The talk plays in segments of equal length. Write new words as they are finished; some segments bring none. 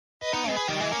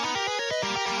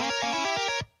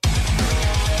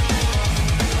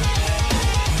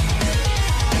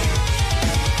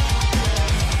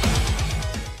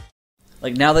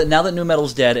Like now that nu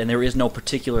metal's dead and there is no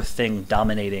particular thing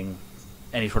dominating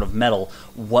any sort of metal,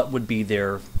 what would be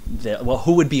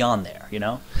who would be on there? You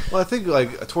know? Well, I think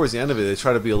like towards the end of it, they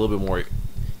try to be a little bit more.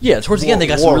 Yeah, towards the end they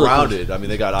got some really rounded. cool. I mean,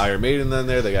 they got Iron Maiden in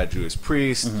there. They got Judas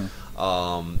Priest.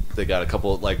 They got a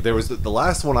couple. Like there was the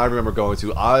last one I remember going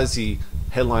to. Ozzy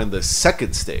headlined the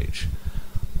second stage,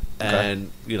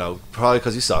 and probably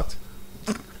because he sucked.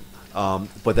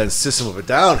 But then System of a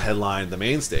Down headlined the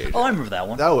main stage. Oh, I remember that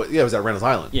one. It was at Reynolds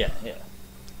Island. Yeah.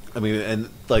 I mean, and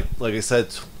like I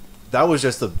said, that was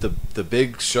just the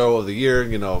big show of the year.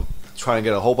 Trying to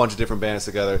get a whole bunch of different bands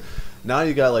together. Now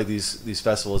you got like these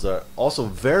festivals that are also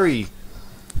very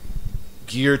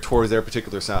geared towards their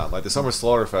particular sound. Like the Summer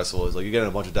Slaughter Festival is like you're getting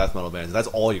a bunch of death metal bands, and that's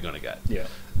all you're gonna get. Yeah.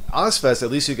 Ozzfest,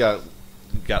 at least you got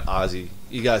Ozzy,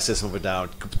 you got System of a Down,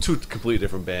 two completely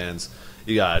different bands.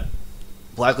 You got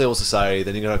Black Label Society,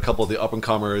 then you got a couple of the up and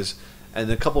comers, and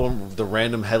then a couple of the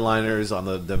random headliners on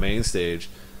the main stage,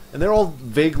 and they're all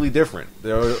vaguely different.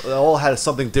 They all had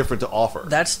something different to offer.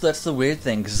 That's the weird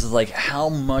thing, because like how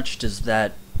much does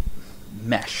that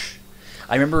mesh?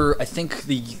 I remember, I think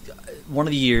one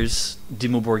of the years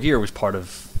Dimmu Borgir was part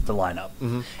of the lineup,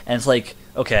 and it's like,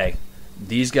 okay,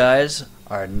 these guys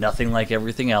are nothing like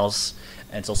everything else.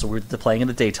 And it's also weird that they're playing in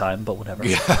the daytime, but whatever.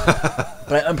 Yeah.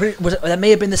 But I'm pretty. That may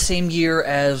have been the same year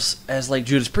as like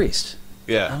Judas Priest.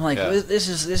 Yeah. I'm like, this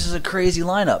is a crazy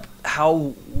lineup.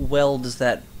 How well does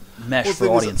that mesh for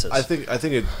audiences? I think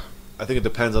it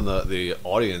depends on the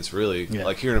audience, really. Yeah.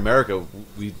 Like here in America,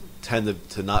 we tend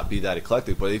to not be that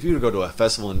eclectic. But if you were to go to a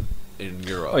festival in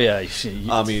Europe,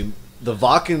 I mean, the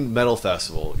Wacken Metal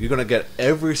Festival, you're going to get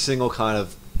every single kind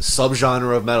of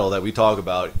subgenre of metal that we talk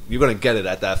about. You're going to get it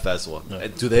at that festival. Yeah.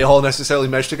 Do they all necessarily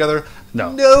mesh together?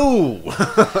 No. No.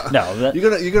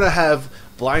 You're gonna have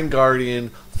Blind Guardian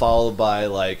followed by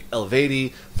like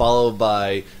Elvedi followed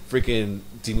by freaking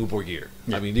Dimmu Borgir.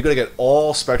 Yeah. I mean, you're gonna get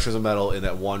all spectrums of metal in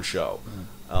that one show.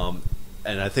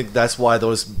 And I think that's why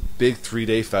those big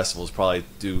 3-day festivals probably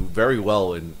do very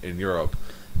well in Europe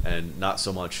and not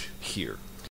so much here.